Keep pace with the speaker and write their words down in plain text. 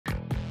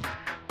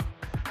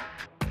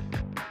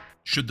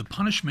Should the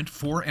punishment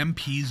for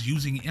MPs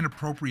using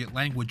inappropriate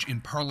language in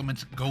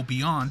Parliament go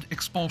beyond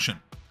expulsion?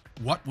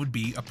 What would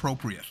be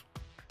appropriate?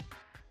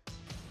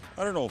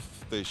 I don't know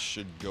if they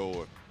should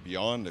go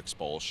beyond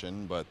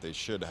expulsion, but they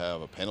should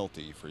have a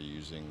penalty for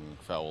using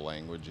foul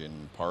language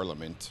in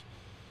Parliament.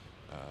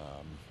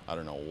 I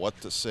don't know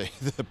what to say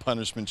the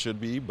punishment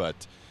should be,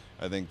 but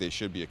I think they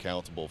should be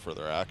accountable for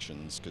their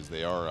actions because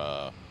they are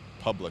a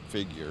public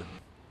figure.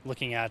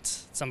 Looking at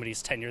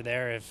somebody's tenure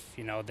there, if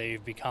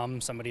they've become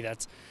somebody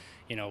that's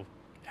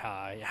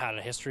had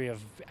a history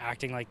of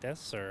acting like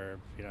this or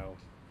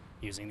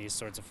using these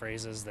sorts of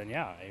phrases, then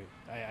yeah,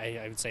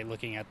 I would say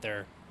looking at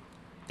their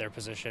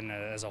position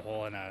as a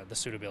whole and the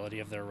suitability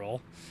of their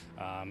role,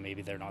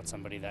 maybe they're not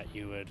somebody that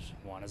you would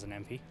want as an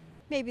MP.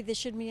 Maybe they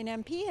shouldn't be an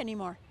MP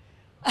anymore.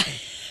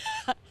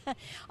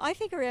 I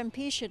think our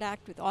MP should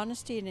act with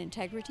honesty and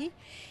integrity,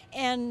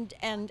 and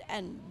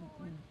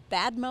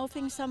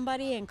bad-mouthing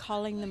somebody and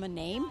calling them a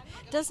name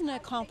doesn't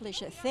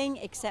accomplish a thing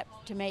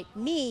except to make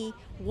me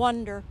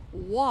wonder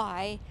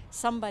why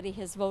somebody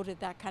has voted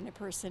that kind of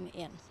person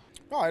in.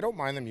 No, I don't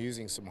mind them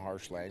using some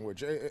harsh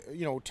language.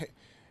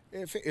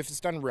 If it's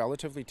done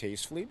relatively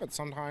tastefully, but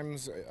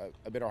sometimes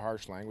a bit of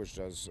harsh language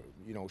does,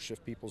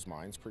 shift people's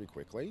minds pretty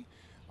quickly.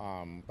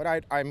 But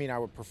I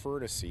would prefer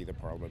to see the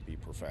Parliament be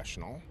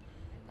professional.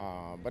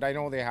 But I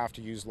know they have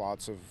to use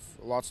lots of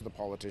the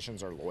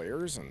politicians are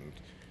lawyers, and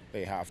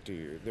they have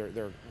to.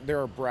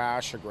 They're a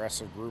brash,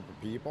 aggressive group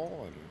of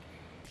people. And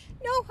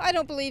no, I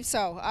don't believe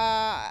so.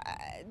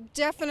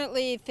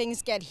 Definitely,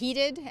 things get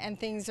heated, and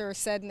things are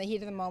said in the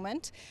heat of the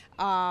moment.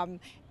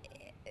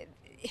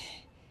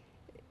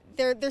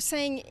 They're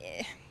saying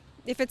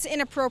if it's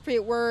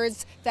inappropriate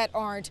words that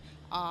aren't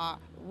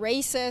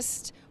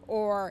racist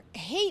or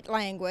hate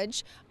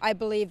language, I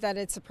believe that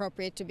it's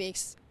appropriate to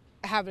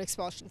have an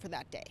expulsion for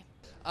that day.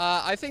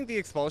 I think the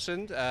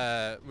expulsion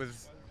I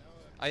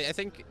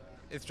think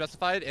it's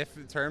justified if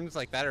terms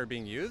like that are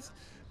being used,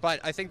 but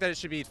I think that it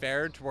should be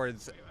fair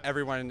towards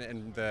everyone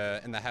in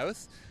the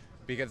House,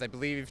 because I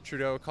believe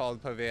Trudeau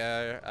called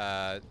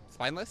Poilievre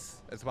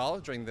spineless as well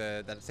during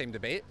that same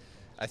debate.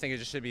 I think it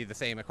just should be the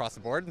same across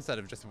the board instead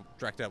of just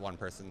directed at one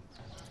person.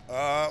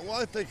 Well,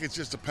 I think it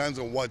just depends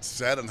on what's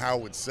said and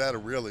how it's said,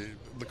 really.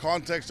 The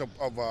context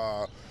of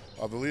the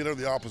leader of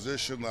the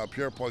opposition,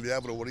 Pierre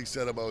Poilievre, what he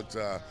said about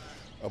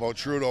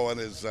Trudeau and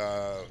his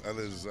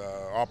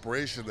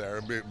operation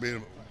there,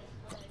 being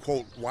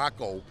quote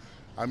wacko.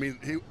 I mean,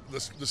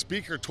 the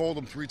speaker told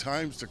him 3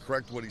 times to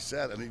correct what he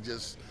said, and he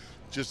just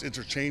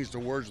interchanged the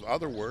words with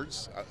other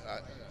words.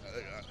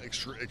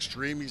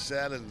 Extreme, he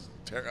said, and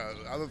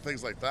other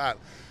things like that.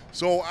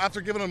 So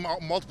after giving him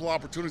multiple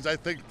opportunities, I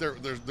think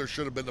there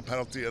should have been a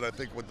penalty, and I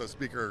think what the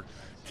speaker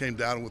came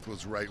down with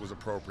was right, was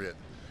appropriate,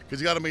 because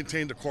you got to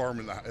maintain decorum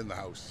in the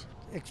House.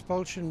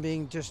 Expulsion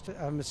being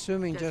I'm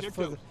assuming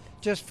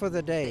just for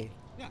the day.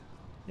 Yeah.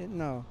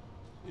 No.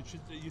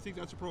 You think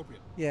that's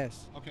appropriate?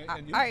 Yes. Okay.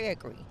 And you? I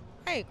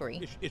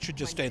agree. It should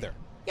just stay there.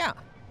 Yeah,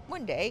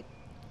 one day.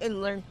 They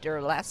learned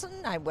their lesson,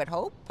 I would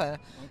hope. Okay.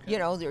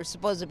 They're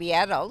supposed to be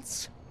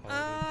adults.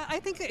 I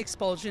think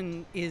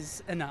expulsion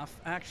is enough,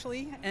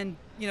 actually, and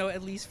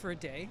at least for a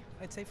day,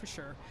 I'd say for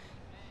sure.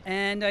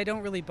 And I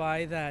don't really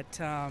buy that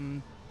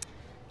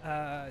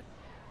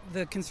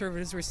the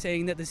Conservatives were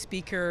saying that the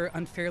Speaker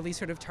unfairly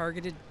sort of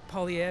targeted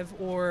Poilievre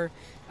or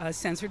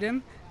censored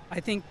him. I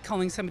think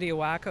calling somebody a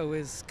wacko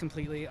is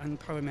completely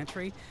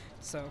unparliamentary,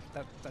 so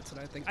that's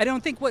what I think. I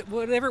don't think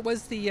whatever it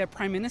was the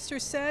Prime Minister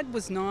said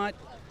was not.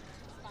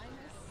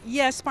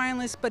 Yes,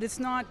 spineless, but it's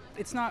not,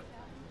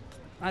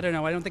 I don't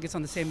know, I don't think it's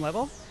on the same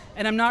level.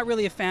 And I'm not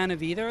really a fan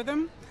of either of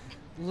them.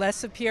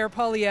 Less of Pierre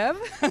Poilievre,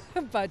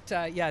 but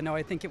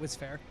I think it was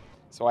fair.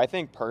 So I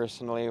think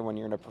personally, when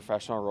you're in a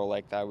professional role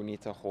like that, we need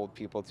to hold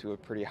people to a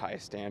pretty high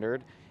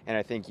standard. And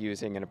I think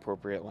using an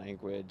appropriate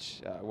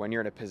language, when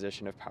you're in a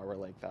position of power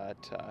like that,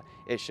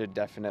 it should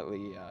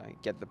definitely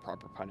get the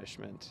proper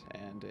punishment,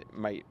 and it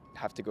might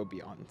have to go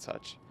beyond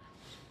such.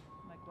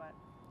 Like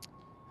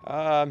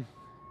what?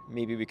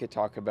 Maybe we could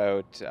talk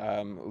about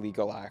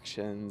legal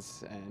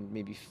actions and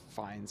maybe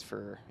fines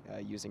for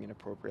using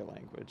inappropriate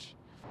language.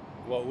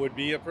 What would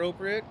be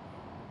appropriate?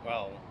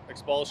 Well,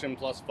 expulsion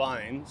plus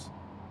fines,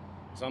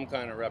 some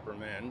kind of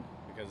reprimand,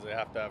 because they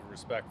have to have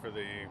respect for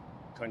the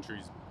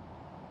country's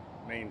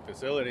main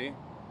facility.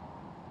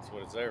 That's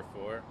what it's there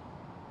for.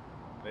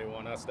 They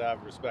want us to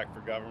have respect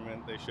for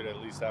government. They should at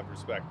least have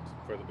respect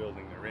for the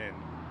building they're in.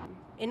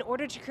 In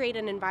order to create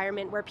an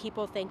environment where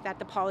people think that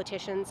the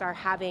politicians are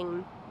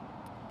having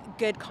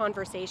good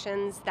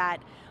conversations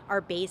that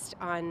are based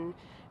on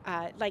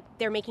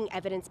they're making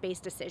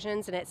evidence-based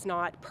decisions and it's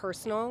not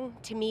personal.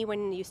 To me,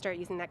 when you start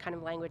using that kind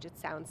of language, it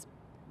sounds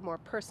more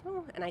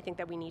personal, and I think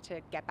that we need to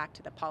get back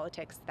to the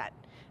politics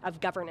of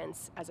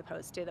governance as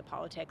opposed to the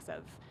politics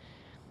of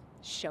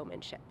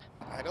showmanship.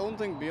 I don't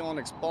think beyond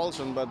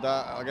expulsion, but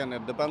again,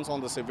 it depends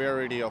on the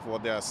severity of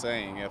what they are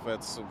saying. If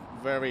it's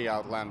very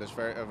outlandish,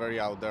 very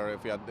out there,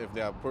 if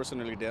they are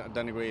personally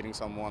denigrating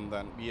someone,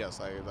 then yes,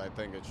 I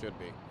think it should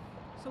be.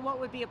 So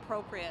what would be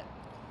appropriate?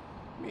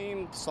 I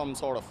mean, some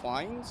sort of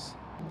fines.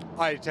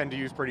 I tend to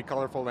use pretty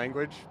colorful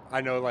language.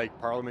 I know like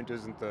Parliament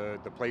isn't the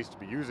place to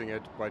be using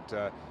it, but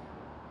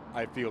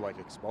I feel like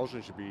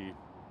expulsion should be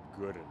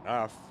good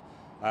enough.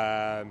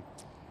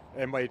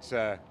 It might,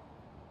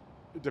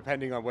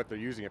 depending on what they're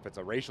using, if it's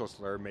a racial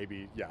slur,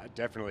 maybe, yeah,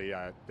 definitely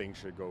things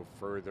should go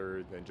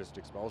further than just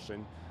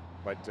expulsion.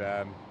 But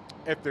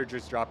if they're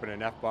just dropping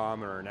an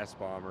F-bomb or an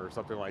S-bomb or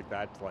something like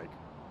that, like,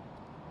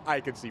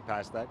 I could see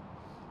past that.